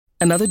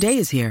Another day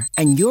is here,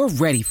 and you're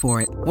ready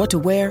for it. What to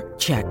wear?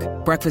 Check.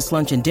 Breakfast,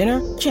 lunch, and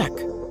dinner? Check.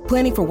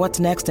 Planning for what's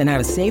next and how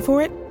to save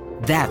for it?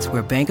 That's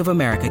where Bank of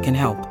America can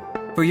help.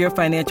 For your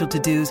financial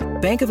to-dos,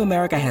 Bank of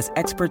America has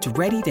experts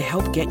ready to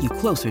help get you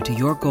closer to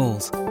your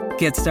goals.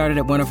 Get started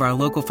at one of our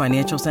local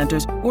financial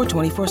centers or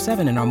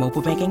 24/7 in our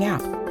mobile banking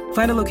app.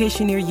 Find a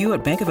location near you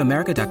at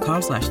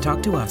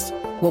bankofamerica.com/talktous.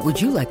 What would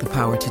you like the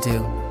power to do?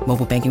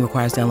 Mobile banking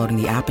requires downloading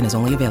the app and is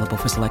only available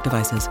for select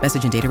devices.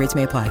 Message and data rates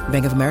may apply.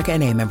 Bank of America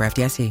N.A., member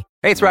FDIC.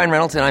 Hey, it's Ryan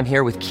Reynolds, and I'm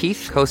here with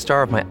Keith,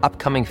 co-star of my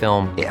upcoming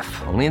film,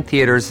 If, only in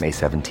theaters May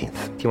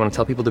 17th. Do you want to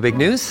tell people the big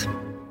news?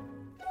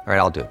 All right,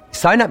 I'll do it.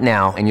 Sign up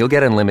now and you'll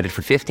get unlimited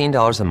for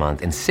 $15 a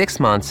month and 6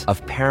 months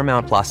of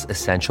Paramount Plus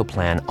Essential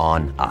Plan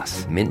on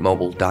us.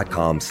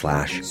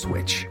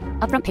 MintMobile.com/switch.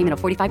 Upfront payment of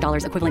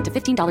 $45 equivalent to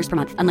 $15 per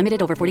month.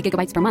 Unlimited over 40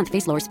 gigabytes per month.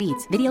 Face lower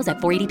speeds. Videos at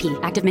 480p.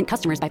 Active Mint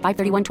customers by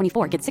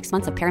 531.24 get 6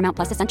 months of Paramount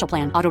Plus Essential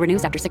Plan. Auto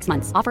renews after 6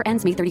 months. Offer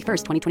ends May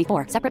 31st,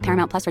 2024. Separate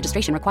Paramount Plus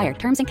registration required.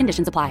 Terms and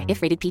conditions apply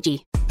if rated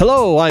PG.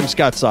 Hello, I'm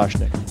Scott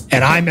Soshnick.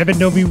 And I'm Evan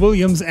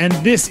Novi-Williams, and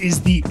this is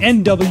the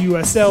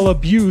NWSL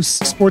Abuse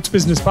Sports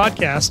Business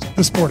Podcast,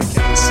 The Sporticast.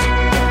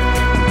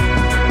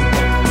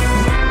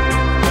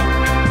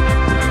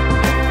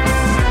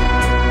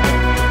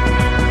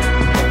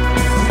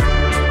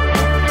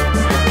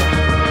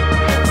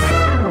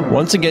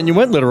 Once again, you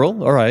went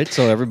literal. All right,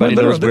 so everybody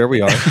knows where we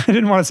are. I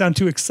didn't want to sound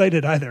too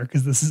excited either,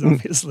 because this is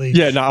obviously,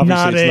 not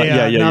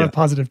a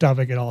positive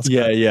topic at all.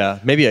 Scott. Yeah.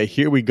 Maybe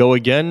here we go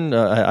again.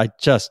 I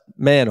just,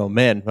 man, oh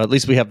man. At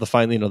least we have the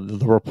final,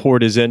 the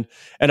report is in.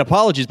 And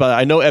apologies, but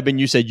I know, Eben,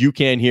 you said you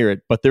can't hear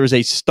it, but there is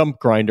a stump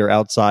grinder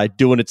outside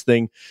doing its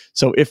thing.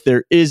 So if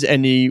there is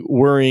any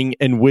whirring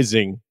and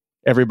whizzing,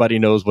 everybody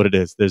knows what it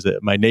is.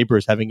 My neighbor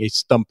is having a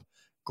stump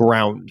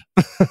ground.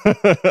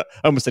 I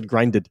almost said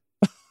grinded.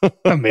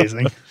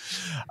 Amazing.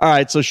 All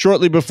right. So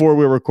shortly before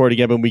we're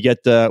recording, Evan, we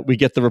get the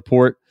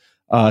report.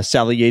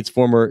 Sally Yates,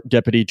 former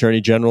Deputy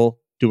Attorney General,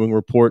 doing a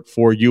report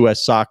for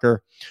U.S.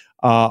 Soccer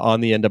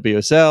on the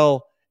NWSL.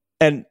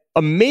 And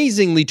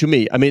amazingly to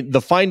me, I mean,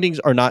 the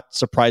findings are not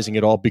surprising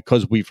at all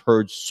because we've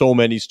heard so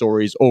many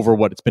stories over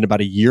it's been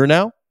about a year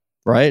now,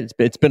 right?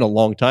 It's been a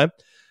long time.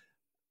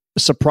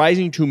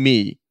 Surprising to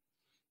me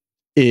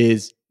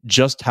is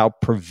just how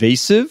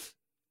pervasive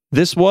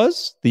this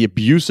was, the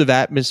abusive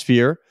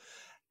atmosphere,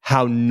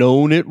 how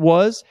known it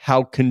was,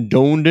 how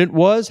condoned it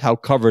was, how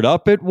covered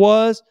up it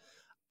was.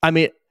 I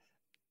mean,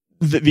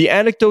 the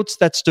anecdotes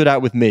that stood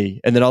out with me,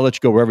 and then I'll let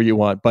you go wherever you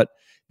want, but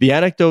the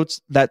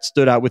anecdotes that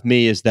stood out with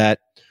me is that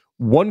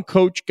one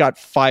coach got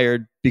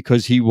fired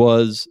because he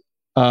was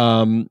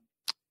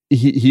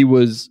he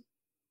was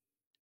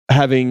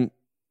having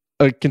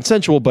a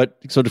consensual but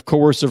sort of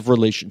coercive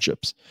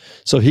relationships.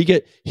 So he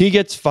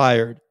gets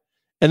fired,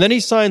 and then he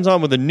signs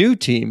on with a new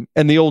team,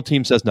 and the old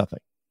team says nothing.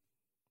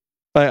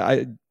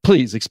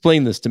 Please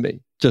explain this to me.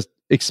 Just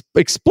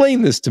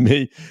explain this to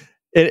me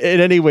in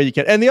any way you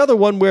can. And the other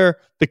one where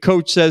the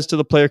coach says to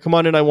the player, "Come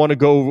on in, I want to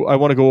go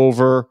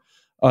over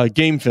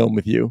game film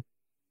with you,"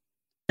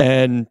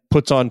 and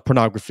puts on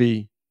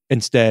pornography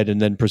instead, and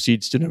then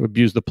proceeds to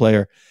abuse the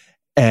player.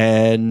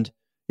 And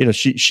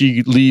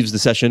she leaves the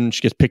session.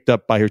 She gets picked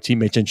up by her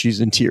teammates, and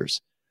she's in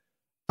tears.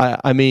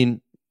 I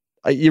mean,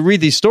 you read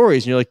these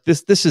stories, and you're like,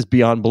 this is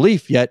beyond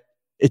belief. Yet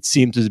it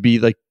seems to be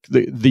like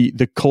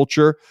the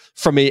culture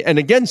from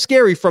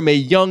scary from a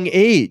young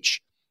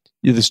age.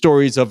 The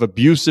stories of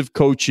abusive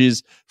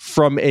coaches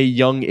from a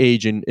young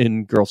age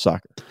in girls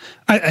soccer.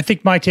 I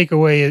think my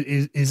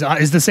takeaway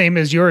is the same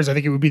as yours. I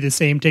think it would be the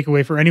same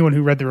takeaway for anyone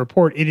who read the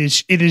report. It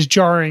is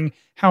jarring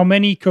how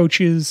many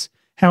coaches,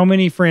 how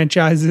many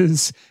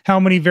franchises, how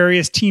many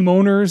various team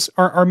owners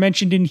are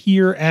mentioned in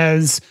here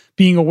as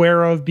being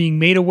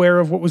made aware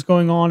of what was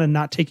going on and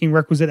not taking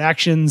requisite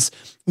actions.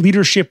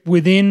 Leadership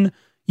within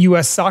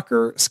U.S.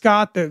 Soccer,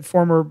 Scott, the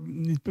former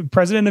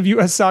president of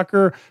U.S.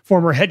 Soccer,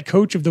 former head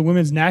coach of the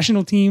women's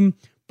national team,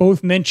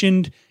 both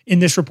mentioned in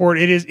this report.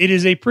 It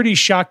is a pretty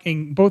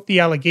shocking, both the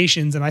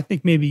allegations and I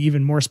think maybe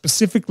even more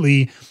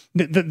specifically,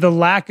 the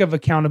lack of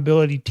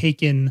accountability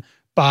taken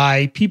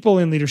by people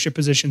in leadership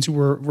positions who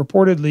were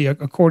reportedly,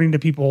 according to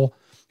people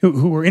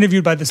who were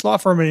interviewed by this law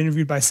firm and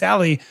interviewed by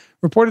Sally,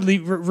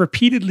 reportedly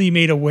repeatedly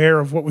made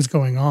aware of what was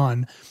going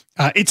on.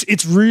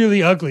 It's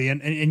really ugly.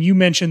 And you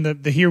mentioned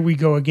the here we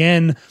go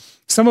again.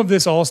 Some of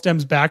this all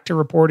stems back to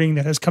reporting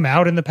that has come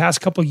out in the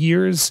past couple of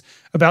years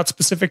about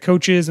specific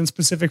coaches and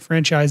specific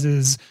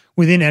franchises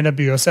within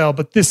NWSL.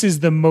 But this is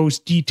the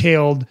most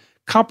detailed,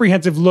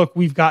 comprehensive look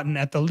we've gotten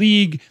at the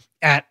league,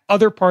 at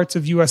other parts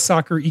of U.S.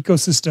 soccer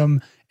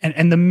ecosystem,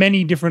 and the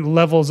many different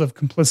levels of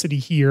complicity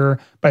here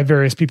by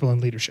various people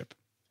in leadership.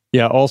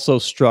 Yeah, also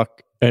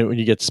struck, and when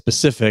you get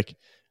specific,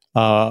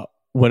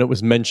 when it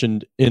was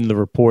mentioned in the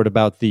report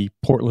about the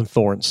Portland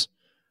Thorns,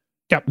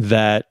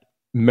 that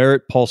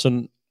Merritt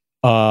Paulson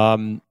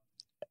tried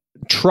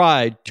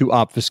to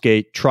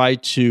obfuscate,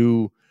 tried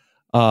to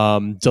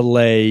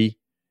delay.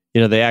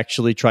 They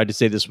actually tried to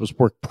say this was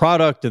work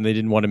product and they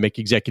didn't want to make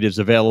executives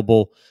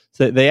available.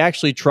 So they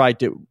actually tried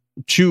to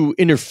to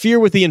interfere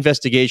with the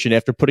investigation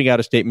after putting out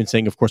a statement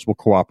saying, of course, we'll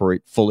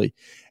cooperate fully.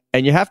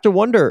 And you have to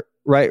wonder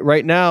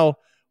right now,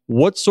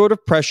 what sort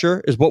of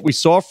pressure is what we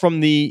saw from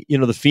the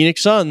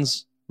Phoenix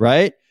Suns,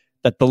 right?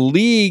 That the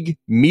league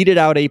meted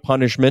out a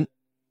punishment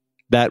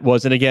that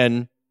was, and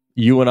again,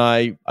 you and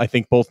I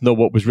think both know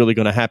what was really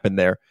going to happen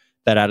there,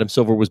 that Adam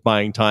Silver was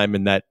buying time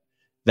and that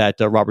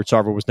Robert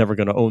Sarver was never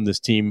going to own this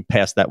team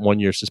past that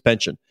 1-year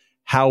suspension.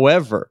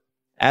 However,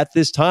 at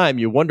this time,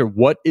 you wonder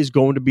what is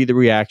going to be the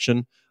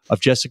reaction of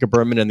Jessica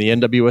Berman and the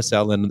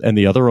NWSL and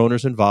the other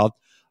owners involved.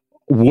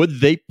 Would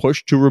they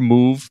push to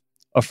remove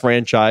a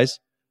franchise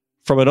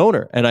from an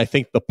owner? And I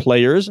think the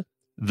players,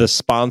 the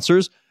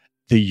sponsors,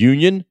 the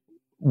union,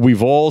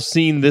 we've all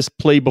seen this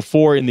play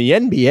before in the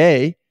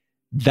NBA.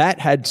 That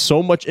had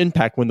so much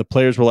impact when the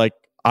players were like,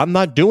 I'm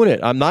not doing it.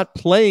 I'm not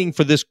playing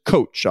for this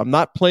coach. I'm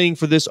not playing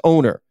for this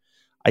owner.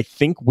 I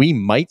think we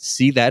might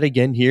see that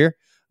again here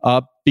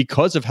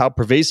because of how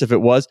pervasive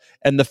it was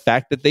and the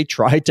fact that they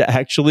tried to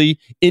actually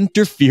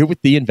interfere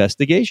with the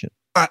investigation.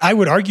 I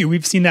would argue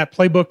we've seen that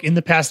playbook in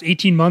the past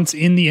 18 months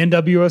in the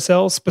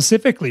NWSL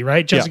specifically,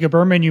 right? Jessica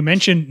Berman, you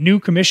mentioned new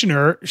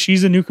commissioner.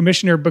 She's a new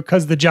commissioner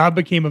because the job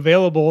became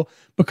available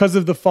because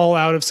of the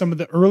fallout of some of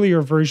the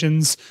earlier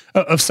versions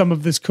of some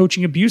of this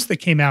coaching abuse that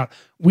came out.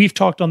 We've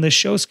talked on this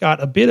show,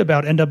 Scott, a bit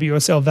about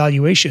NWSL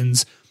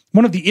valuations.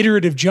 One of the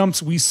iterative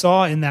jumps we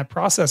saw in that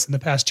process in the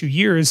past 2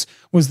 years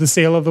was the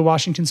sale of the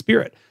Washington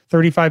Spirit,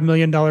 $35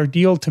 million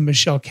deal to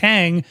Michelle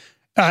Kang.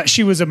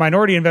 She was a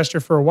minority investor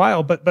for a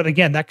while, but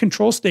again, that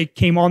control stake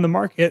came on the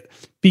market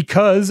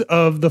because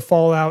of the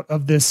fallout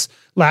of this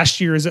last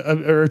year's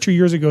or 2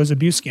 years ago's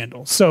abuse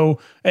scandal. So,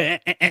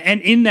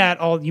 and in that,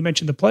 you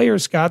mentioned the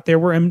players, Scott. There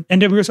were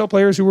NWSL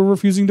players who were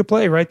refusing to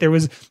play. Right, there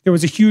was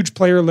a huge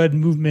player-led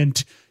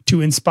movement to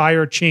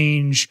inspire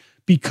change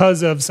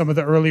because of some of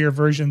the earlier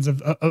versions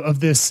of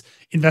this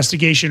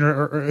investigation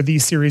or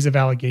these series of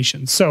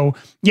allegations. So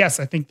yes,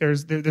 I think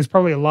there's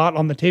probably a lot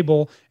on the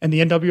table, and the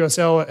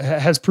NWSL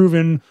has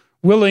proven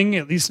willing,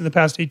 at least in the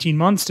past 18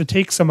 months, to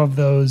take some of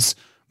those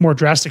more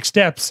drastic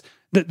steps.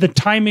 The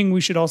timing we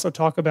should also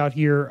talk about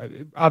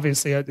here.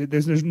 Obviously,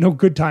 there's no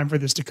good time for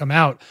this to come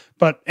out,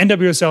 but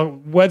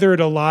NWSL weathered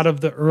a lot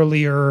of those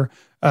earlier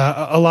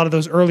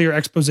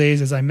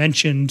exposés, as I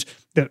mentioned.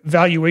 The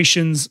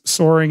valuations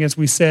soaring, as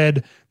we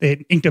said.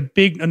 They inked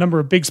a number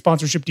of big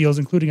sponsorship deals,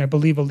 including, I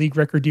believe, a league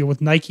record deal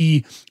with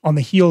Nike on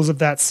the heels of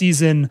that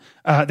season.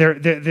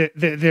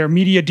 Their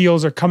media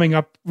deals are coming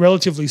up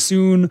relatively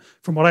soon.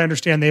 From what I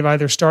understand, they've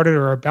either started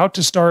or are about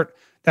to start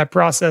that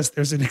process.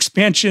 There's an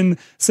expansion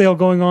sale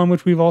going on,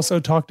 which we've also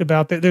talked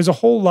about. There's a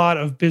whole lot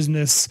of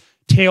business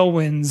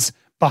tailwinds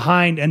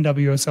behind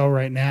NWSL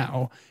right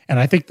now. And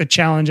I think the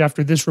challenge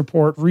after this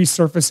report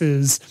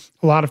resurfaces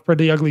a lot of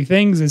pretty ugly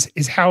things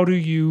is how do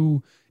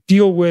you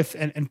deal with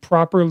and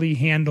properly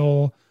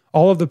handle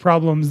all of the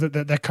problems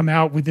that come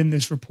out within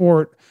this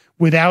report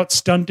without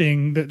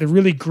stunting the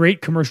really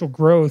great commercial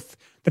growth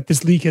that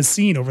this league has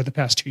seen over the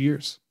past 2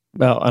 years.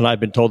 Well, and I've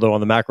been told, though,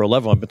 on the macro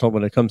level, I've been told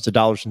when it comes to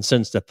dollars and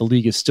cents that the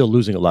league is still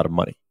losing a lot of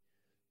money.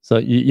 So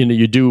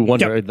you do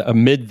wonder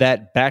amid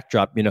that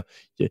backdrop,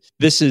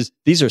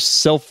 these are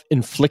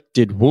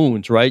self-inflicted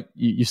wounds, right?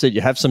 You said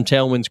you have some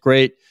tailwinds,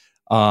 great.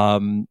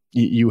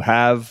 We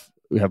have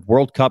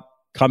World Cup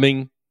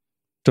coming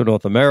to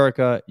North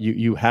America.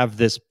 You have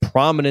this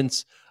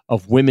prominence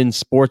of women's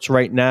sports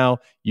right now.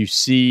 You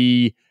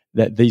see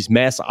that these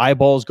mass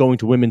eyeballs going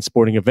to women's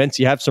sporting events.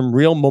 You have some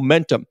real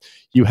momentum.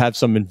 You have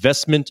some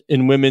investment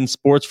in women's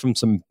sports from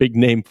some big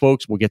name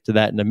folks. We'll get to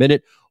that in a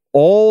minute.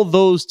 All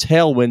those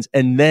tailwinds,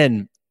 and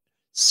then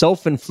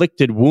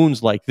self-inflicted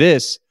wounds like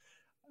this,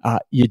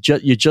 you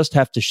just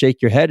have to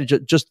shake your head.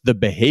 Just the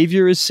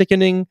behavior is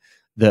sickening.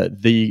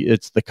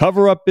 The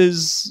cover-up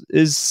is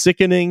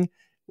sickening.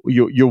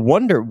 You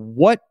wonder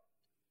what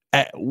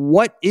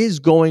is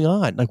going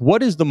on. Like,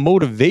 what is the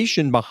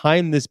motivation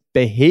behind this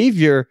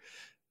behavior?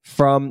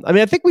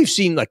 I think we've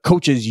seen like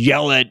coaches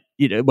yell at,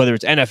 whether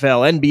it's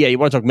NFL, NBA, you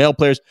want to talk male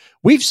players.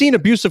 We've seen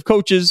abusive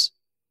coaches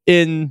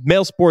in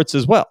male sports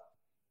as well.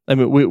 I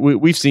mean,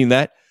 we've seen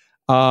that.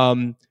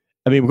 We're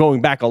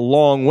going back a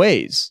long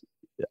ways.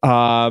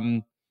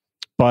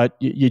 But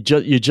you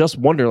just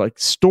wonder, like,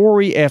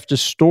 story after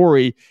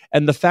story,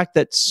 and the fact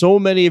that so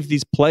many of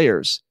these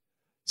players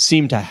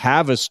seem to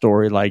have a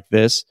story like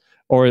this,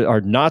 or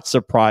are not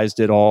surprised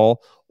at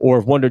all, or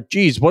have wondered,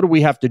 geez, what do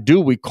we have to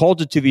do? We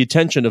called it to the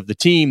attention of the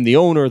team, the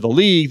owner, the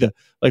league.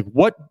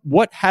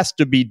 What has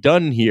to be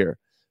done here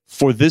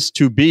for this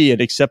to be an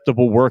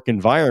acceptable work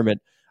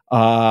environment?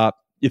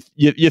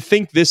 You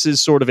think this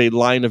is sort of a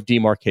line of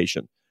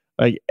demarcation.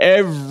 Like,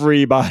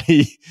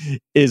 everybody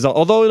is,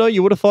 although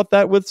you would have thought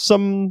that with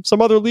some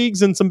other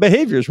leagues and some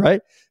behaviors,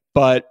 right?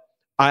 But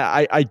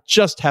I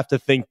just have to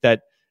think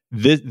that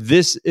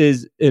this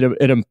is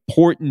an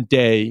important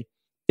day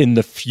in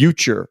the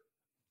future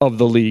of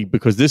the league,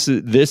 because this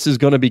is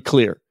going to be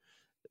clear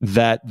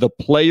that the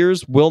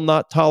players will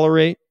not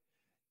tolerate,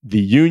 the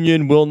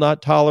union will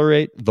not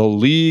tolerate, the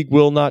league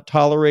will not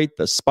tolerate,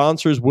 the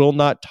sponsors will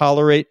not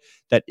tolerate,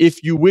 that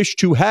if you wish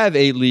to have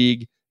a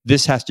league,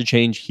 this has to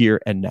change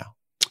here and now.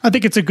 I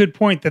think it's a good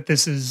point that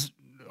this is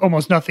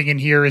almost nothing in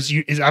here is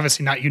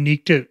obviously not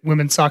unique to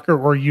women's soccer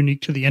or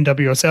unique to the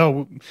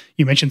NWSL.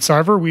 You mentioned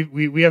Sarver.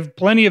 We have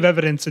plenty of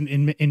evidence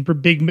in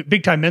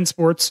big time men's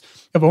sports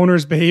of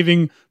owners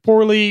behaving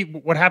poorly.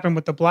 What happened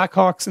with the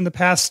Blackhawks in the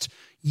past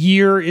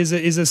year is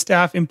a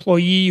staff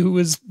employee who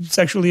was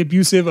sexually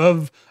abusive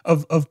of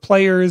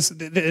players.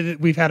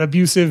 We've had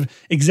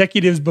abusive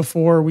executives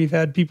before. We've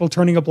had people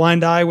turning a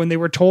blind eye when they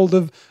were told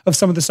of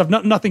some of the stuff.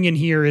 Nothing in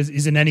here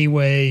is in any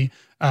way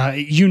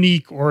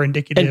unique or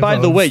indicative. And by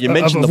the way, you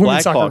mentioned the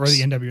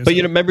Blackhawks, but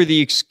you remember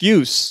the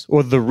excuse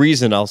or the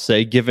reason, I'll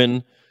say,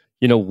 given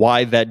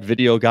why that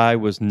video guy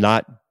was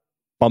not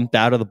bumped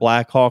out of the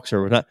Blackhawks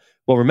or not.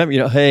 Well,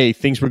 remember, hey,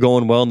 things were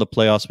going well in the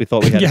playoffs. We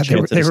thought we had a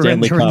chance at the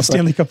Stanley Cup. The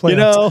Stanley Cup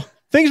playoffs.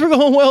 Things were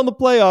going well in the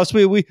playoffs.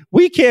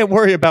 We can't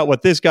worry about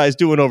what this guy's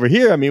doing over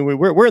here. I mean,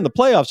 we're in the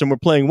playoffs and we're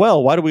playing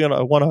well. Why do we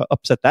want to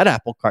upset that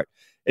apple cart?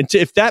 And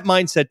if that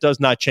mindset does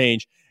not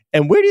change,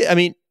 and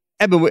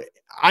Eben,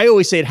 I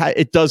always say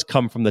it does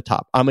come from the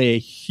top. I'm a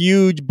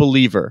huge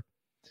believer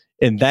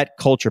in that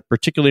culture,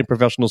 particularly in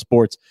professional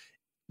sports.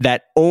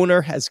 That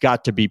owner has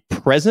got to be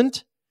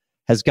present,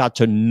 has got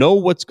to know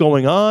what's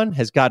going on,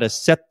 has got to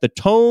set the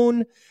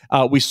tone.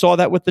 We saw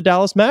that with the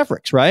Dallas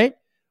Mavericks, right?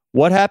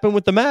 What happened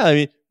with the Mavericks? I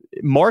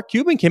mean, Mark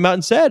Cuban came out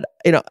and said,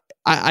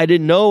 I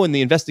didn't know, and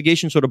the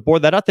investigation sort of bore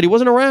that out, that he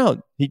wasn't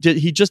around. He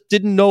just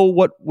didn't know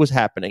what was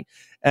happening.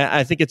 And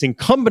I think it's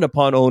incumbent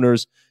upon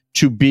owners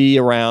to be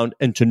around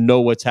and to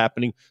know what's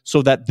happening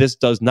so that this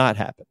does not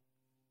happen.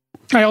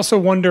 I also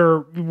wonder,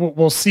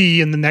 we'll see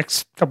in the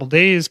next couple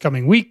days,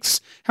 coming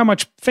weeks, how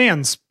much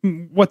fans,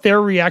 what their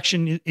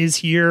reaction is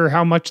here,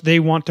 how much they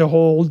want to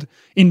hold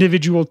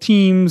individual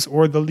teams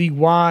or the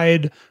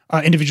league-wide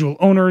individual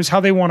owners, how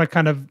they want to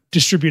kind of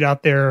distribute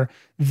out their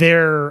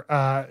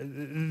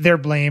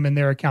blame and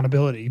their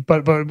accountability.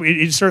 But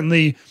it's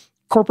certainly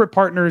corporate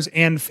partners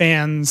and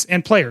fans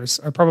and players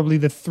are probably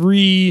the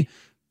three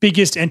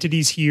biggest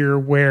entities here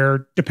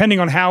where, depending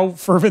on how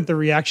fervent the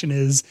reaction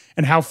is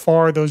and how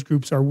far those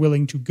groups are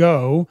willing to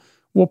go,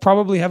 will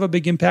probably have a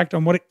big impact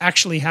on what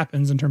actually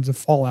happens in terms of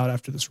fallout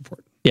after this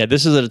report. Yeah,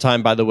 this is at a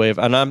time, by the way,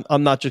 and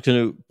I'm not just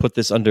going to put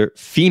this under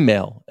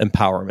female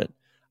empowerment.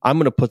 I'm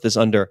going to put this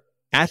under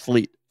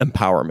athlete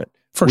empowerment.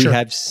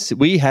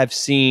 We have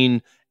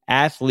seen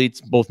athletes,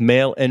 both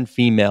male and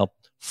female,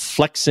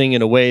 flexing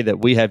in a way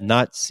that we have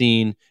not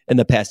seen in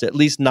the past, at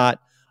least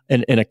not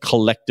in a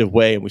collective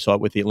way. And we saw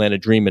it with the Atlanta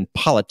Dream in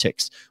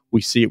politics.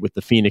 We see it with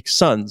the Phoenix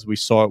Suns. We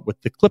saw it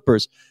with the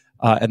Clippers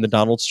and the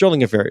Donald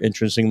Sterling affair.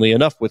 Interestingly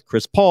enough, with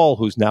Chris Paul,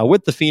 who's now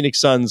with the Phoenix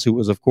Suns, who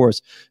was, of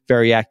course,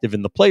 very active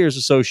in the Players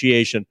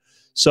Association.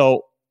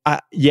 So,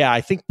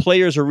 I think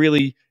players are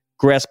really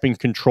grasping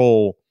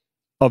control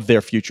of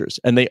their futures,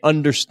 and they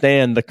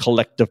understand the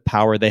collective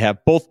power they have,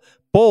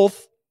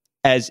 both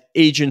as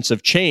agents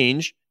of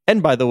change.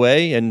 And by the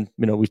way, and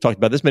we've talked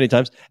about this many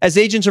times, as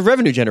agents of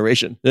revenue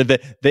generation,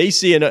 they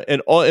see in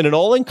an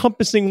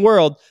all-encompassing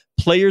world,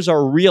 players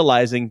are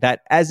realizing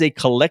that as a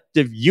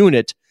collective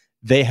unit,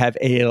 they have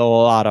a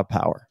lot of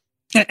power.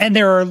 And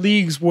there are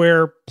leagues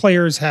where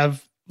players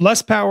have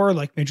less power,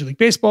 like Major League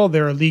Baseball.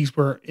 There are leagues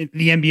where,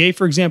 the NBA,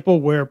 for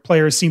example, where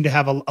players seem to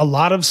have a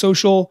lot of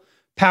social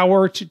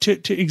power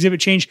to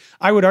exhibit change.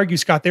 I would argue,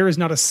 Scott, there is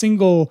not a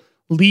single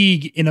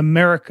league in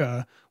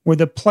America where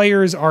the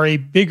players are a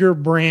bigger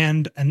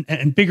brand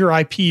and bigger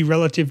IP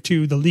relative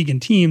to the league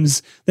and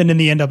teams than in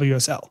the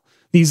NWSL.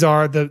 These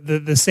are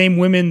the same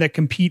women that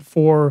compete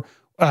for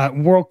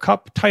World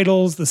Cup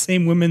titles, the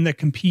same women that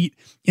compete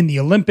in the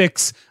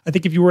Olympics. I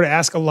think if you were to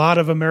ask a lot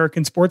of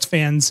American sports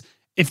fans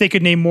if they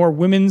could name more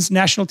women's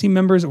national team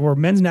members or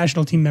men's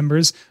national team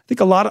members, I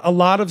think a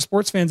lot of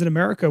sports fans in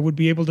America would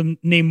be able to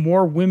name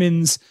more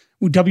women's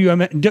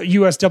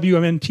US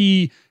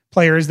WMNT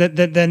players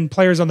than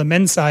players on the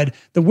men's side.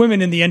 The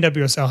women in the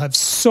NWSL have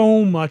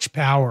so much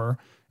power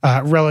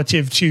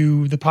relative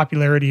to the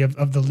popularity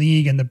of the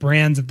league and the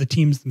brands of the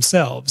teams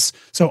themselves.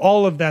 So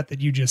all of that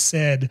you just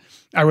said,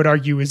 I would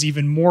argue, is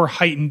even more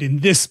heightened in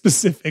this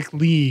specific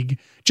league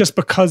just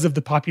because of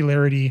the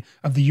popularity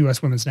of the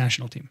U.S. women's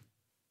national team.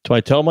 Do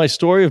I tell my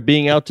story of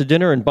being out to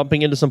dinner and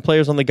bumping into some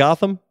players on the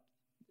Gotham?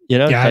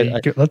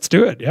 Let's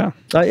do it. Yeah.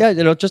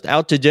 Just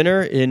out to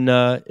dinner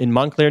in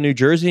Montclair, New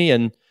Jersey,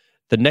 and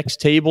the next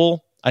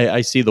table,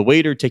 I see the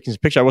waiter taking some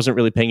picture. I wasn't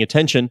really paying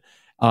attention.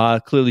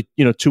 Clearly,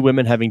 two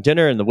women having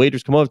dinner, and the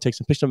waiters come over, take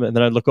some pictures, and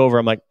then I look over.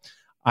 I'm like,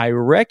 I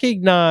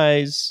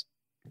recognize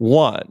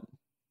one.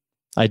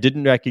 I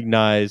didn't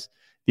recognize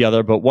the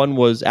other, but one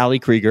was Ali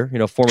Krieger,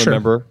 former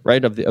member,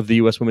 right, of the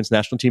U.S. Women's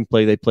National Team.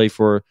 They play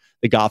for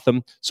the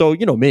Gotham. So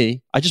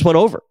me, I just went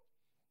over.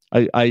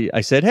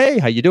 I said, hey,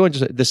 how you doing?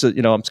 This is,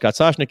 I'm Scott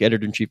Soshnick,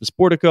 editor-in-chief of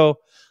Sportico.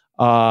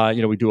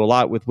 We do a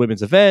lot with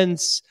women's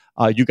events.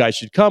 You guys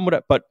should come.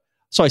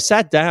 So I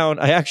sat down.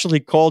 I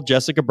actually called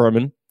Jessica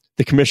Berman,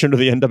 the commissioner of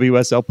the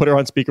NWSL, put her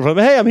on speakerphone.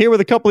 Hey, I'm here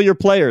with a couple of your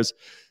players.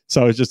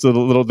 So it's just a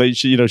little,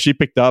 she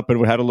picked up and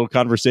we had a little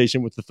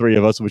conversation with the three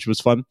of us, which was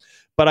fun.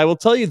 But I will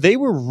tell you, they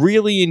were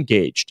really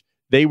engaged.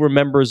 They were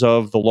members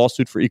of the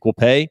lawsuit for equal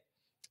pay.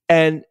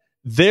 And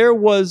there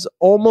was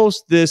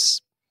almost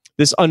this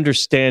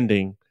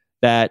understanding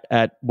that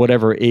at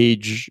whatever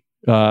age,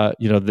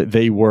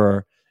 they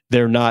were,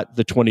 they're not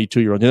the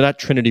 22-year-old. They're not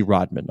Trinity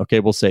Rodman.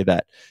 Okay, we'll say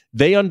that.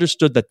 They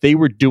understood that they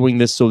were doing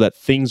this so that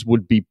things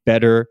would be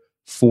better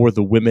for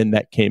the women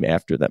that came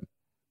after them.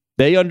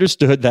 They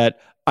understood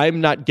that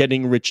I'm not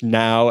getting rich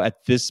now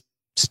at this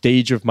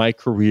stage of my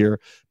career,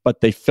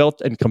 but they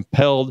felt and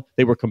compelled,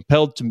 they were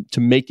compelled to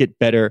make it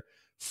better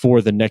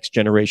for the next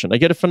generation. I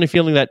get a funny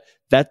feeling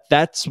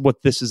that's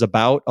what this is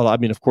about. I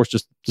mean, of course,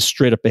 just the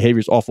straight up behavior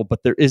is awful,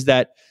 but there is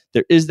that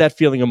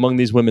feeling among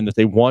these women that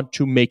they want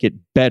to make it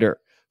better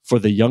for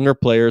the younger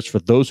players, for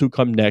those who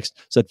come next,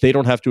 so that they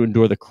don't have to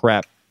endure the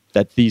crap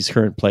that these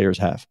current players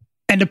have.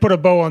 And to put a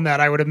bow on that,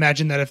 I would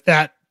imagine that if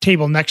that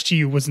table next to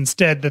you was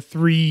instead the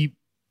three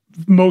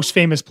most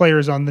famous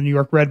players on the New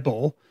York Red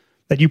Bull,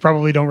 that you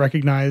probably don't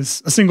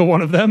recognize a single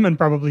one of them and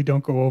probably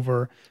don't go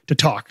over to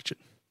talk.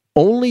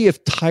 Only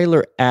if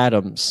Tyler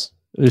Adams,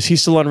 is he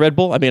still on Red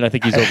Bull? I mean, I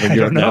think he's over in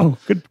Europe now.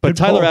 But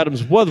Tyler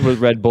Adams was with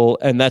Red Bull,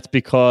 and that's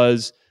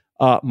because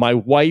my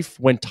wife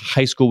went to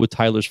high school with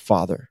Tyler's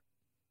father.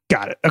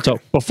 Got it. Okay. So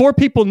before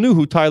people knew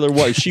who Tyler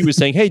was, she was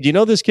saying, "Hey, do you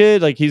know this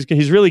kid? Like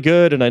he's really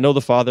good, and I know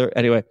the father."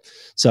 Anyway,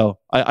 so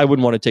I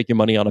wouldn't want to take your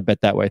money on a bet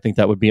that way. I think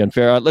that would be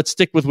unfair. Let's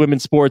stick with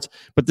women's sports,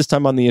 but this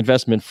time on the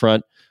investment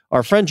front.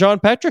 Our friend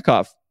John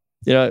Patricoff,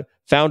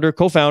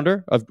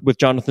 co-founder with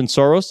Jonathan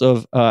Soros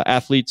of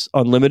Athletes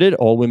Unlimited,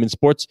 all women's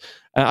sports.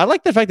 I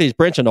like the fact that he's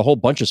branching a whole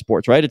bunch of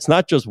sports, right? It's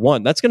not just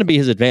one. That's going to be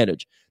his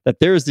advantage, that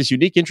there is this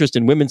unique interest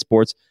in women's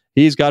sports.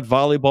 He's got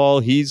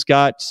volleyball, he's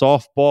got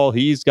softball,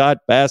 he's got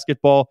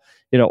basketball,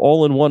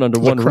 all in one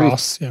under one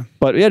roof. Yeah.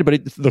 But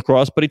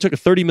lacrosse, but he took a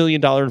 $30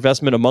 million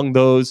investment among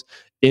those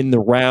in the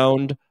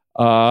round.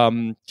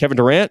 Kevin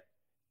Durant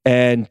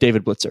and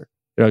David Blitzer.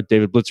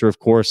 David Blitzer, of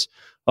course.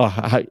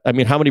 How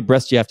many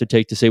breaths do you have to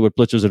take to say what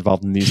Blitzer's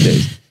involved in these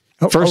days?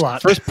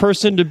 First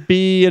person to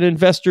be an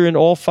investor in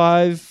all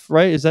five,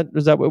 right? Is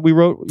that what we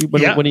wrote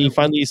when he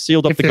finally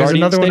sealed up the Guardian?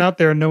 There's another one out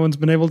there, no one's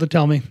been able to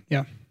tell me.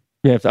 Yeah.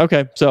 Yeah.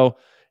 Okay. So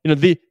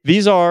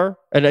these are,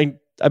 and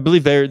I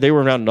believe they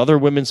were around in other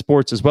women's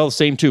sports as well.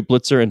 Same too,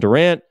 Blitzer and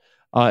Durant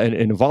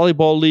in a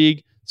volleyball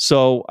league.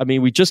 So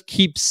we just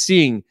keep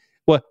seeing.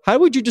 Well, how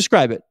would you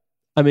describe it?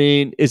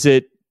 Is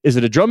it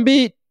a drum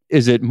beat?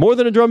 Is it more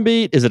than a drum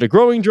beat? Is it a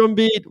growing drum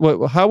beat?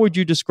 How would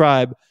you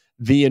describe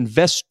the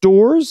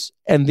investors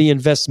and the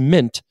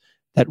investment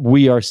that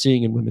we are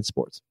seeing in women's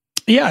sports?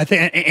 Yeah, I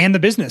think, and the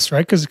business,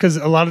 right? Because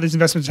a lot of these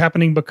investments are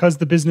happening because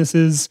the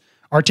businesses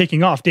are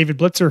taking off. David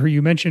Blitzer, who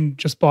you mentioned,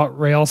 just bought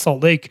Real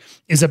Salt Lake,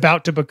 is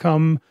about to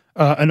become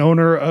an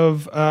owner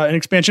of an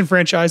expansion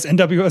franchise,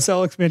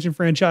 NWSL expansion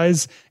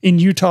franchise in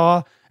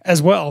Utah as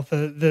well.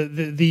 And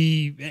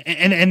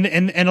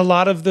a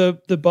lot of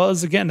the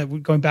buzz,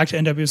 again, going back to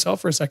NWSL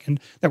for a second,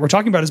 that we're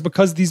talking about is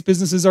because these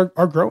businesses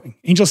are growing.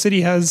 Angel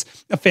City has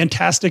a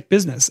fantastic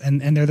business,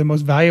 and they're the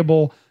most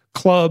valuable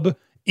club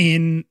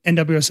in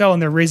NWSL,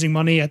 and they're raising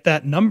money at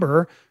that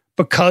number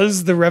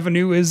because the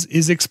revenue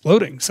is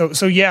exploding.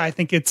 So yeah, I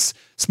think it's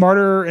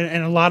smarter,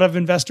 and a lot of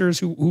investors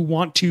who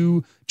want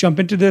to jump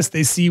into this,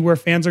 they see where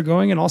fans are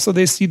going, and also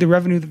they see the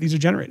revenue that these are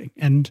generating.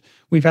 And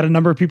we've had a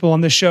number of people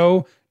on this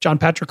show, John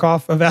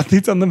Patricoff of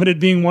Athletes Unlimited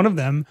being one of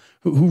them,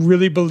 who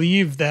really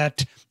believe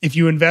that if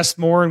you invest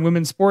more in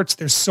women's sports,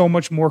 there's so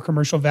much more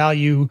commercial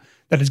value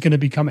that is going to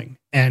be coming.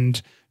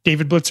 And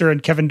David Blitzer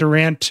and Kevin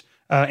Durant,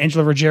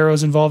 Angela Ruggiero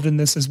is involved in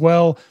this as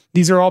well.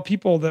 These are all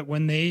people that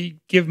when they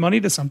give money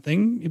to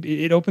something,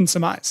 it opens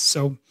some eyes.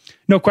 So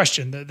no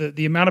question,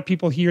 the amount of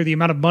people here, the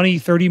amount of money,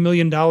 $30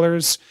 million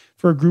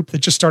for a group that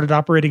just started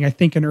operating, I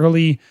think in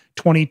early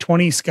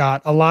 2020,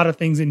 Scott, a lot of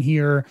things in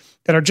here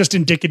that are just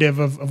indicative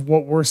of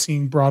what we're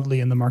seeing broadly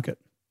in the market.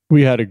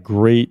 We had a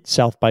great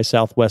South by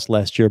Southwest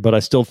last year, but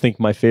I still think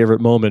my favorite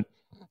moment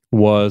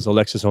was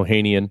Alexis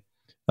Ohanian.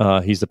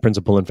 He's the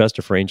principal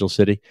investor for Angel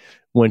City,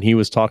 when he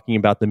was talking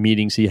about the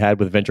meetings he had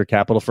with venture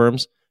capital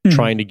firms,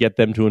 trying to get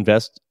them to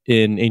invest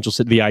in Angel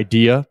City, the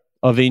idea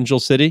of Angel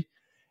City.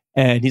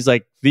 And he's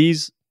like,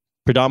 these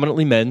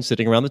predominantly men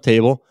sitting around the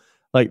table,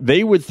 like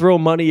they would throw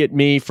money at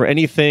me for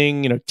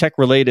anything, tech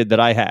related that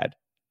I had,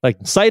 like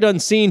sight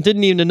unseen,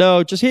 didn't even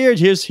know, just here's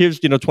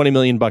 $20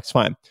 million,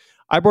 fine.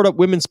 I brought up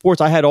women's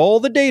sports. I had all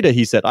the data.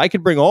 He said I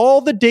could bring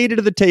all the data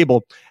to the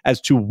table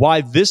as to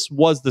why this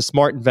was the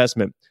smart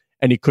investment.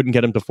 And he couldn't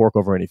get him to fork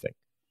over anything.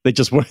 They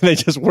just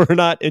were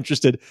not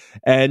interested.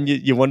 And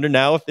you wonder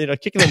now if they're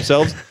kicking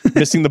themselves,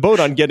 missing the boat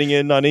on getting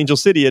in on Angel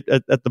City at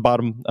the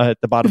bottom They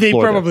floor. They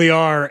probably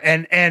are.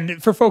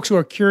 And for folks who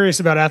are curious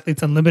about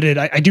Athletes Unlimited,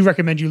 I do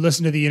recommend you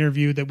listen to the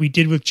interview that we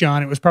did with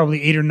John. It was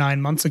probably 8 or 9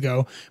 months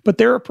ago. But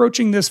they're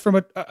approaching this from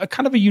a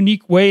kind of a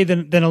unique way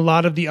than a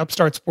lot of the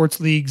upstart sports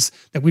leagues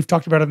that we've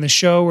talked about on the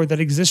show or that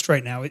exist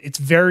right now. It's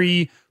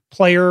very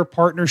player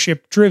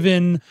partnership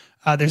driven.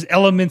 There's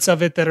elements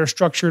of it that are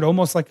structured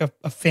almost like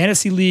a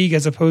fantasy league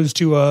as opposed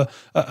to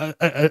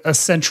a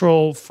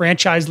central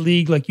franchise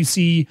league like you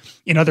see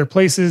in other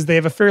places. They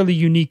have a fairly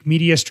unique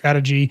media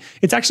strategy.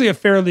 It's actually a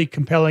fairly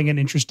compelling and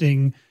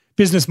interesting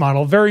business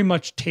model, very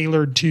much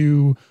tailored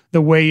to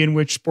the way in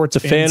which sports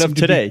fans fan of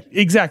today.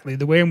 Exactly.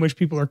 The way in which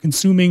people are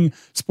consuming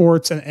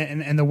sports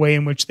and the way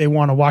in which they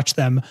want to watch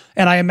them.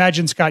 And I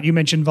imagine, Scott, you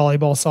mentioned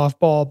volleyball,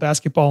 softball,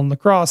 basketball, and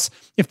lacrosse.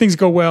 If things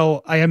go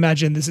well, I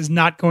imagine this is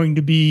not going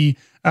to be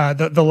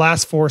the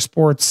last four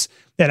sports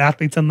that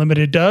Athletes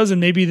Unlimited does. And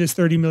maybe this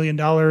 $30 million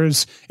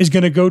is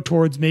going to go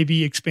towards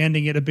maybe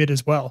expanding it a bit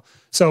as well.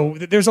 So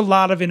there's a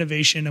lot of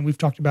innovation, and we've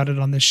talked about it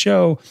on this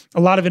show, a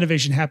lot of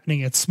innovation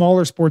happening at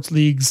smaller sports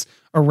leagues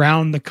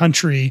around the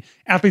country.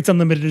 Athletes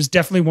Unlimited is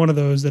definitely one of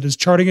those that is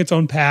charting its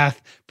own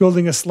path,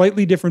 building a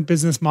slightly different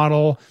business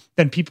model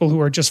than people who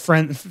are just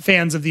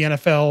fans of the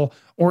NFL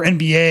or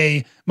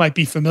NBA might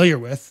be familiar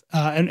with.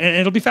 And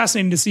it'll be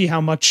fascinating to see how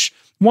much,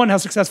 one, how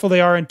successful they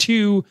are, and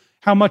two,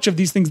 how much of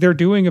these things they're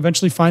doing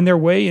eventually find their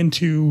way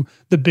into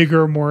the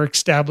bigger, more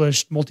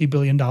established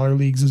multi-billion-dollar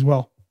leagues as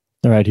well.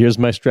 All right, here's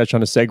my stretch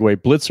on a segue.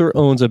 Blitzer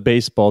owns a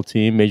baseball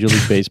team, Major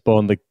League Baseball,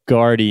 and the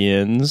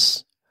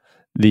Guardians.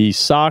 The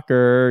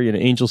soccer,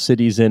 Angel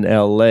City's in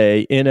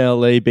LA. In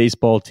LA,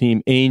 baseball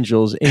team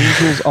Angels.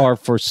 Angels are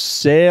for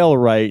sale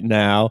right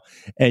now,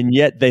 and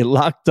yet they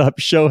locked up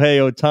Shohei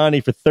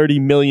Ohtani for $30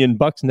 million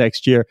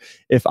next year.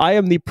 If I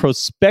am the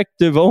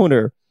prospective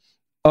owner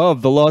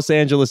of the Los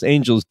Angeles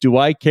Angels, do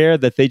I care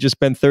that they just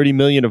spent $30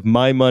 million of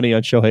my money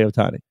on Shohei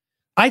Ohtani?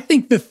 I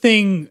think the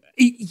thing,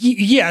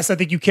 yes, I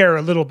think you care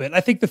a little bit. I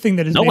think the thing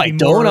that is no, I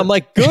don't. I'm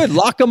like, good,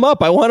 lock him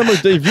up. I want him.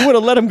 If you would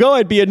have let him go,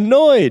 I'd be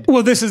annoyed.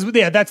 Well, that's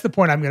the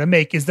point I'm going to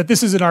make, is that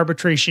this is an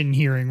arbitration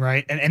hearing,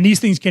 right? And these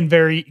things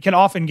can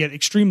often get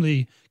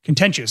extremely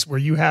contentious, where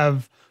you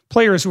have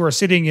players who are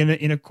sitting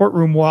in a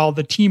courtroom while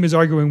the team is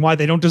arguing why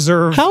they don't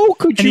deserve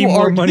any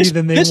more money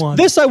than they want.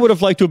 This I would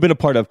have liked to have been a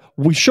part of.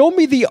 Show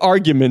me the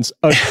arguments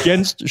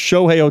against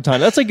Shohei Ohtani.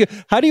 That's like,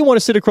 how do you want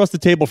to sit across the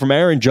table from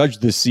Aaron Judge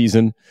this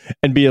season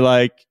and be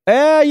like,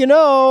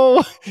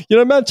 amount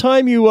of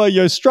time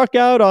you struck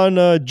out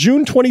on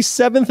June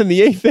 27th in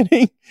the 8th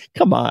inning?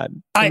 Come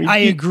on. I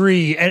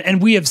agree. And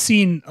we have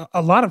seen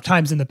a lot of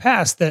times in the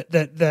past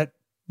that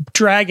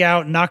drag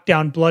out, knock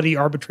down, bloody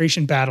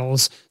arbitration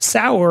battles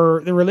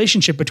sour the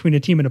relationship between a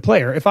team and a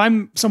player. If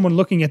I'm someone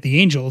looking at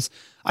the Angels,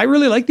 I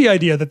really like the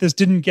idea that this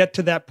didn't get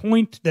to that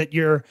point, that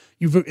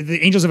the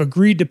Angels have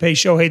agreed to pay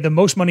Shohei the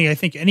most money I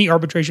think any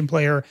arbitration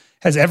player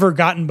has ever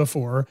gotten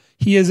before.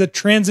 He is a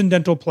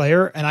transcendental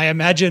player, and I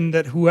imagine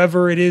that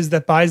whoever it is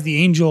that buys the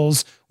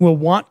Angels will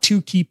want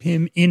to keep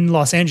him in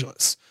Los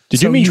Angeles.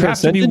 Did you mean you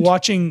transcendent? have to be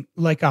watching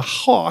like a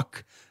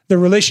hawk the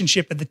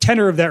relationship and the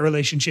tenor of that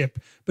relationship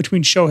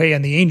between Shohei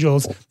and the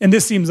Angels. And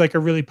this seems like a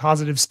really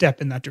positive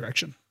step in that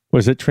direction.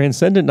 Was it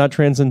transcendent, not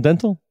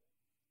transcendental?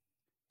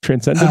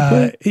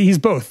 Transcendent? He's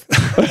both.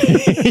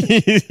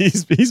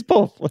 he's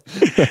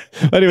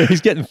both. Anyway,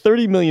 he's getting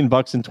 $30 million in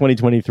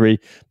 2023.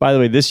 By the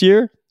way, this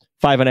year,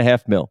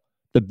 $5.5 million.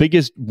 The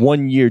biggest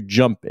 1-year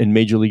jump in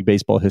Major League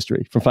Baseball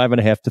history, from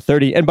 5.5 to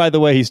 30. And by the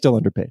way, he's still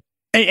underpaid.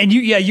 And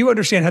you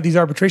understand how these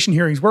arbitration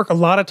hearings work. A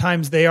lot of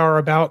times they are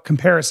about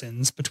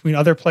comparisons between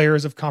other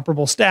players of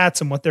comparable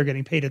stats and what they're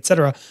getting paid, et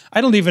cetera.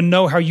 I don't even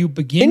know how you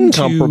begin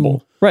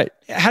Incomparable. Right.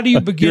 How do you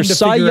begin your to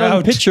Cy figure Young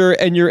out pitcher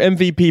and your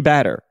MVP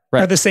batter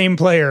are the same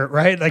player,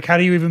 right? Like, how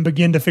do you even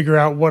begin to figure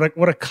out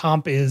what a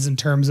comp is in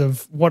terms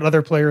of what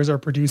other players are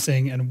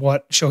producing and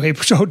what Shohei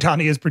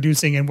Ohtani is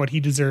producing and what he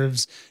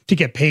deserves to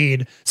get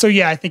paid? So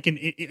yeah, I think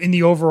in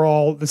the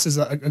overall, this is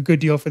a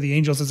good deal for the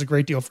Angels. It's a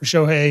great deal for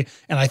Shohei,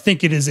 and I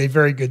think it is a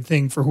very good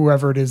thing for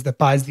whoever it is that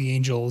buys the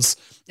Angels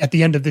at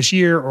the end of this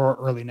year or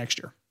early next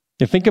year.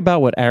 You think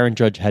about what Aaron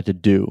Judge had to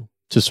do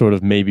to sort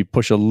of maybe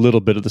push a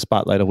little bit of the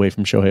spotlight away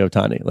from Shohei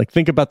Ohtani. Like,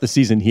 think about the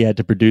season he had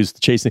to produce,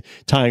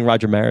 tying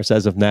Roger Maris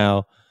as of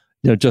now,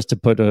 just to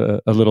put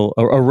a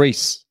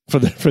race for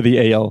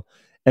the AL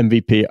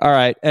MVP. All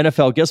right,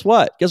 NFL. Guess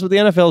what? Guess what the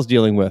NFL is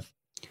dealing with?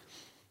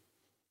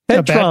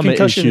 Head trauma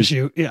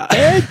issue. Yeah.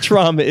 Head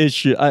trauma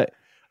issue.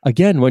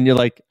 Again, when you're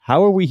like,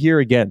 how are we here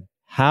again?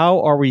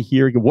 How are we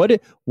here again?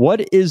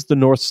 What is the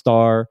North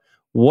Star?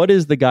 What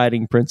is the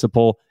guiding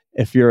principle?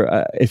 If you're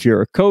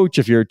a coach,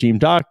 if you're a team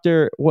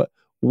doctor,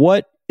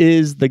 what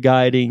is the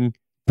guiding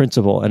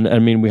principle? And I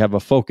mean, we have a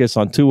focus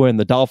on Tua and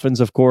the Dolphins,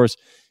 of course,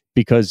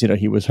 because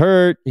he was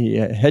hurt, he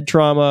had head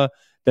trauma.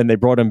 Then they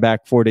brought him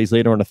back 4 days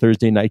later on a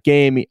Thursday night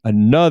game. They've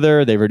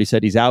already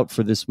said he's out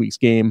for this week's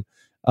game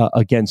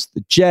against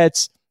the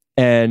Jets.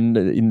 And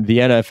in the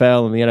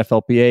NFL and the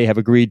NFLPA have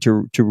agreed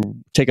to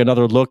take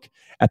another look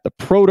at the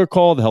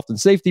protocol, the health and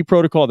safety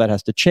protocol that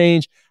has to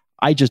change.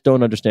 I just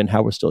don't understand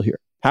how we're still here.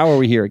 How are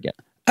we here again?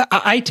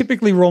 I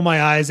typically roll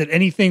my eyes at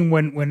anything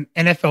when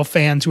NFL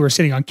fans who are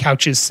sitting on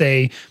couches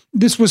say,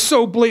 this was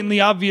so blatantly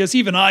obvious,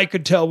 even I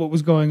could tell what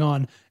was going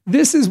on.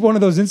 This is one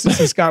of those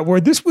instances, Scott, where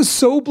this was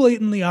so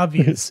blatantly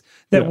obvious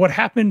that what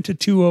happened to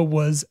Tua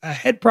was a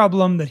head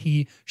problem, that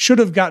he should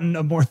have gotten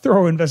a more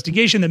thorough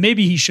investigation, that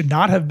maybe he should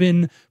not have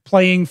been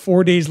playing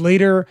 4 days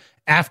later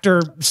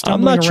after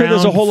stumbling around. I'm not sure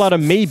there's a whole lot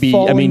of maybe.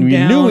 I mean, we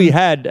knew he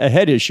had a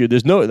head issue.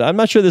 I'm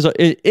not sure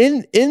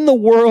in the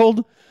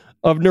world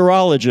of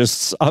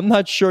neurologists, I'm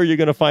not sure you're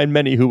going to find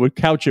many who would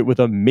couch it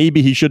with a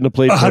maybe he shouldn't have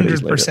played 4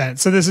 days later. 100%.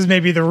 So this is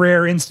maybe the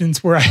rare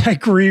instance where I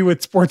agree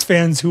with sports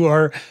fans who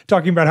are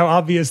talking about how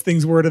obvious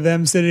things were to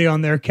them sitting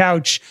on their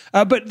couch.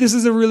 But this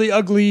is a really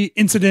ugly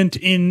incident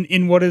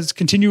in what is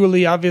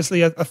continually,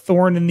 obviously, a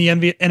thorn in the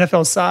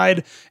NFL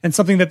side, and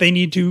something that they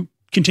need to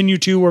continue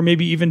to, or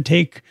maybe even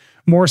take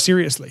more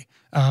seriously.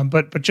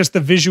 But just the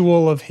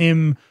visual of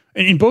him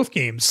in both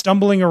games,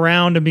 stumbling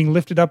around and being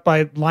lifted up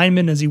by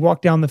linemen as he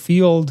walked down the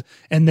field,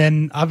 and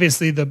then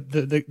obviously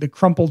the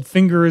crumpled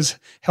fingers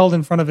held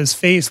in front of his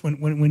face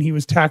when he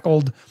was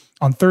tackled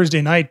on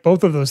Thursday night.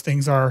 Both of those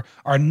things are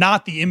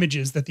not the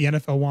images that the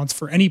NFL wants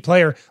for any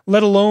player,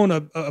 let alone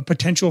a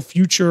potential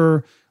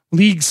future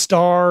league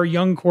star,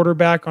 young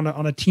quarterback on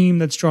a team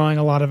that's drawing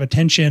a lot of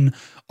attention.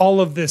 All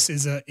of this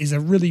is a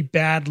really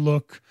bad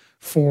look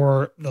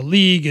for the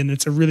league, and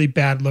it's a really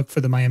bad look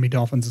for the Miami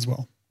Dolphins as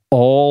well.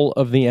 All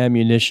of the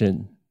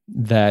ammunition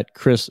that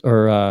Chris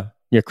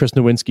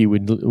Nowinski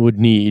would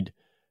need.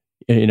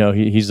 You know,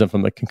 he's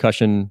from the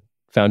Concussion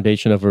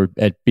Foundation over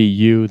at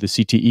BU, the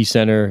CTE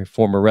Center,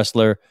 former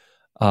wrestler.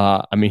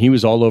 I mean, he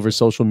was all over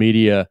social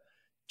media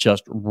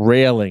just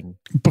railing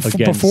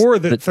before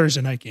the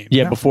Thursday night game.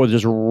 Yeah, before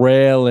just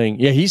railing.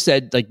 Yeah, he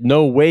said, like,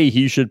 no way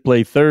he should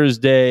play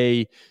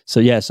Thursday.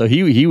 So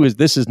he was,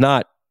 this is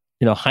not,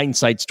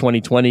 hindsight's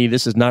 2020.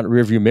 This is not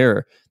rearview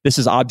mirror. This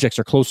is objects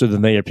are closer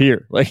than they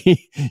appear. Like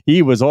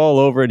he was all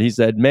over it. He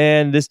said,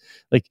 man,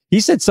 he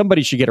said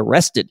somebody should get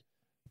arrested.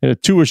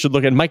 Tua should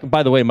look at Mike.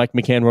 By the way, Mike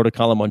McCann wrote a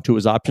column on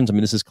Tua's options. I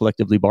mean, this is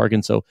collectively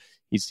bargained. So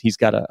he's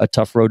got a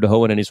tough road to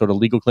hoe in any sort of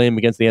legal claim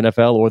against the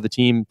NFL or the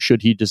team,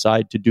 should he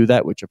decide to do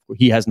that, which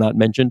he has not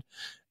mentioned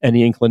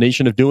any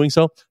inclination of doing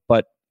so.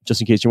 But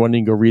just in case you're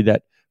wondering, go read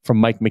that from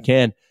Mike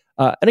McCann.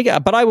 And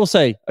again, but I will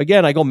say,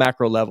 again, I go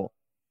macro level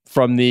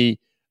from the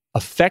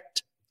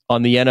effect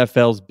on the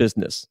NFL's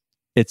business.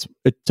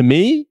 To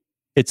me,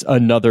 it's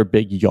another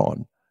big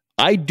yawn.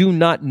 I do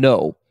not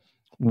know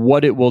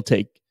what it will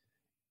take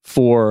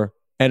for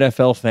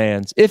NFL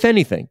fans, if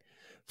anything,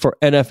 for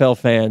NFL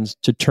fans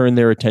to turn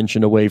their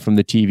attention away from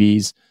the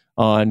TVs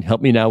on,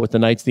 help me now with the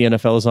nights the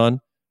NFL is on.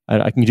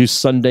 I can do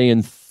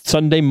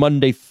Sunday,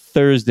 Monday,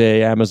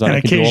 Thursday, Amazon. And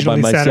I can do all by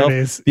myself.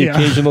 Saturdays. The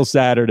occasional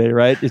Saturday,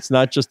 right? It's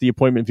not just the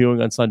appointment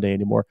viewing on Sunday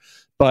anymore.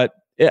 But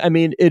I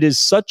mean, it is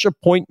such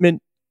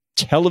appointment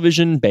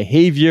television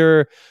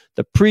behavior,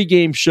 the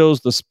pregame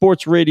shows, the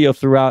sports radio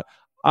throughout.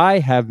 I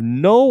have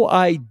no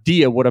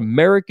idea what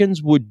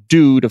Americans would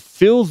do to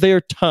fill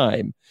their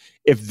time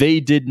if they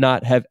did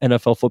not have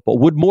NFL football.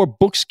 Would more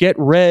books get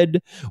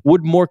read?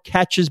 Would more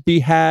catches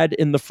be had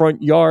in the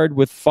front yard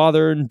with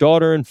father and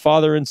daughter and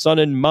father and son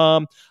and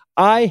mom?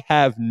 I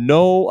have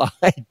no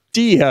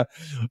idea.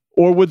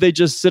 Or would they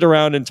just sit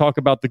around and talk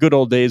about the good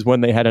old days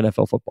when they had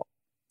NFL football?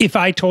 If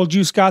I told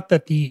you, Scott,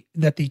 that the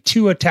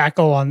Tua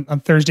tackle on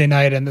Thursday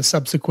night and the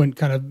subsequent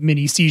kind of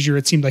mini seizure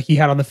it seemed like he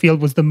had on the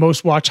field was the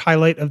most watched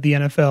highlight of the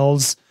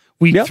NFL's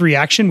Week 3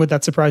 action, would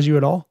that surprise you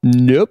at all?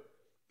 Nope.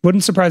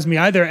 Wouldn't surprise me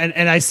either.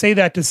 And I say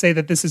that to say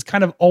that this is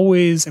kind of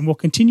always and will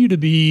continue to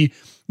be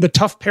the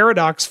tough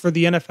paradox for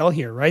the NFL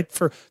here, right?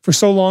 For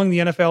so long, the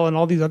NFL and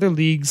all these other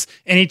leagues,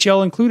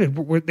 NHL included,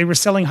 they were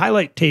selling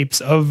highlight tapes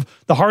of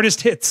the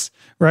hardest hits,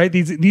 right?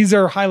 These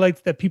are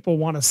highlights that people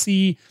want to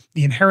see.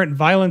 The inherent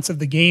violence of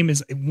the game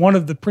is one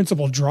of the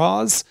principal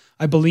draws,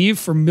 I believe,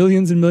 for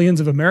millions and millions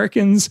of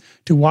Americans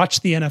to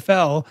watch the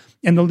NFL.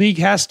 And the league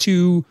has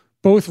to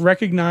both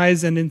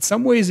recognize and in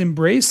some ways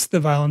embrace the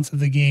violence of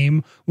the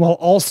game while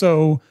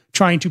also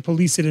trying to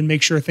police it and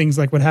make sure things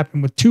like what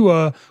happened with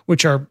Tua,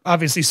 which are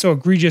obviously so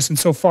egregious and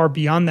so far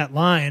beyond that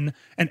line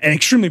and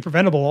extremely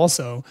preventable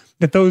also,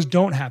 that those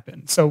don't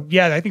happen. So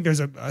yeah, I think there's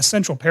a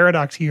central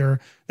paradox here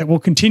that will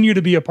continue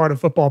to be a part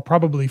of football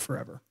probably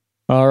forever.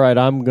 All right,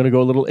 I'm going to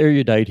go a little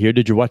erudite here.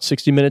 Did you watch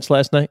 60 Minutes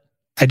last night?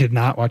 I did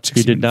not watch 60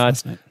 You did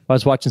Minutes not? last night. I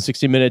was watching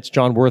 60 Minutes.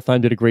 John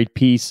Wertheim did a great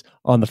piece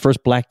on the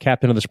first black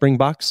captain of the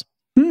Springboks.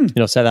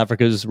 South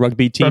Africa's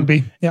rugby team.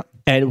 Rugby, yeah.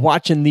 And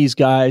watching these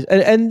guys,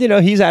 and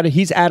he's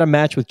at a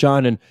match with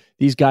John, and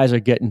these guys are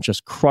getting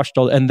just crushed,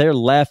 and they're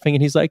laughing,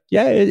 and he's like,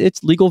 "Yeah,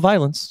 it's legal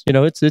violence.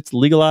 It's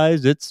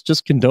legalized. It's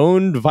just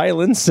condoned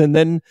violence." And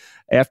then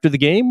after the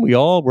game, we're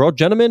all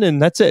gentlemen,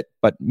 and that's it.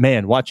 But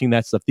man, watching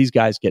that stuff, these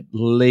guys get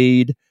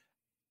laid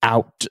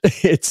out.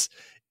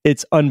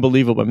 It's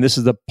unbelievable. I mean, this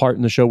is the part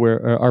in the show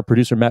where our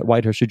producer, Matt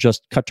Whitehurst, should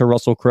just cut to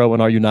Russell Crowe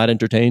and Are You Not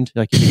Entertained?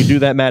 Like, if you can do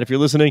that, Matt, if you're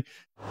listening.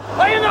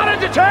 Are you not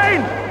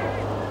entertained?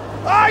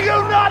 Are you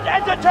not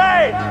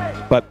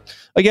entertained? But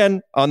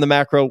again, on the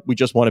macro, we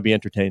just want to be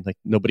entertained. Like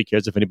nobody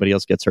cares if anybody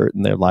else gets hurt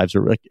and their lives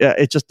are like,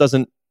 it just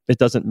doesn't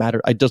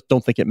matter. I just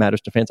don't think it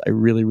matters to fans. I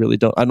really, really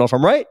don't. I don't know if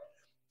I'm right,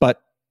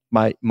 but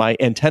my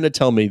antenna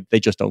tell me they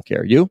just don't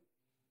care. You?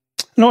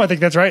 No, I think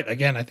that's right.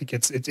 Again, I think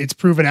it's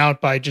proven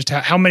out by just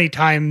how many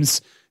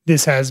times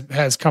this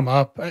has come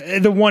up.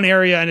 The one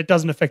area, and it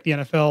doesn't affect the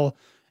NFL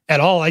at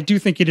all. I do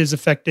think it is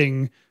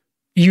affecting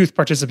youth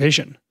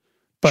participation.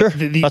 But sure,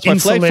 the that's why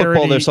flag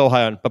football they're so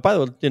high on. But by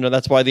the way,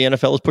 that's why the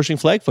NFL is pushing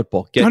flag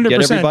football. Get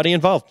everybody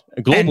involved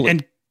globally.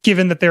 And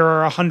given that there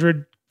are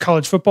 100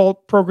 college football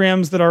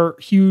programs that are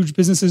huge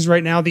businesses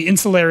right now, the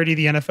insularity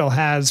the NFL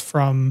has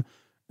from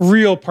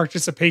real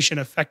participation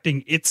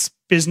affecting its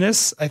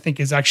business, I think,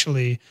 is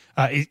actually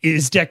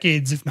is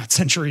decades, if not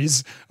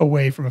centuries,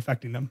 away from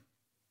affecting them.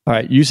 All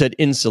right, you said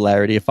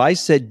insularity. If I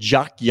said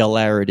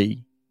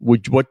jocularity,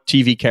 what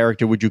TV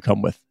character would you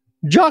come with?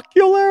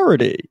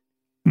 Jocularity.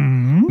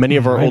 Mm-hmm. Many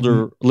of our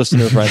older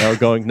listeners right now are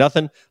going,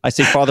 nothing. I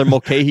say Father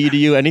Mulcahy to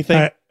you,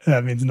 anything?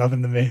 That means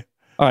nothing to me.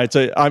 All right,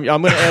 so I'm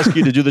going to ask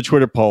you to do the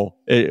Twitter poll.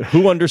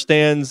 Who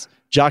understands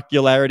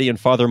jocularity and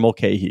Father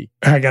Mulcahy?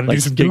 I got to do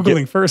some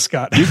Googling first,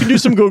 Scott. You can do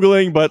some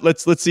Googling, but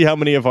let's see how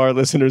many of our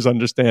listeners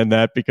understand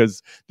that,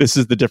 because this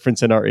is the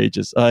difference in our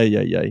ages.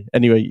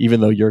 Anyway,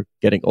 even though you're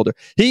getting older.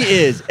 He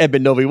is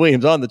Eben Novi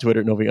Williams on the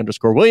Twitter,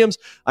 Novi_Williams.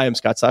 I am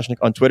Scott Soshnick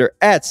on Twitter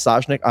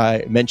 @Soshnick.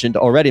 I mentioned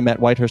already Matt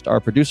Whitehurst, our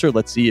producer.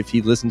 Let's see if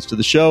he listens to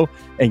the show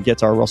and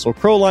gets our Russell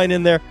Crowe line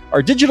in there.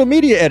 Our digital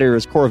media editor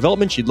is Cora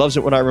Veltman. She loves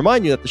it when I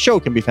remind you that the show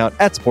can be found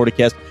at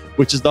Sporticast,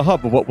 which is the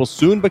hub of what will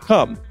soon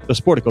become the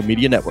Sportico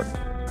Media Network.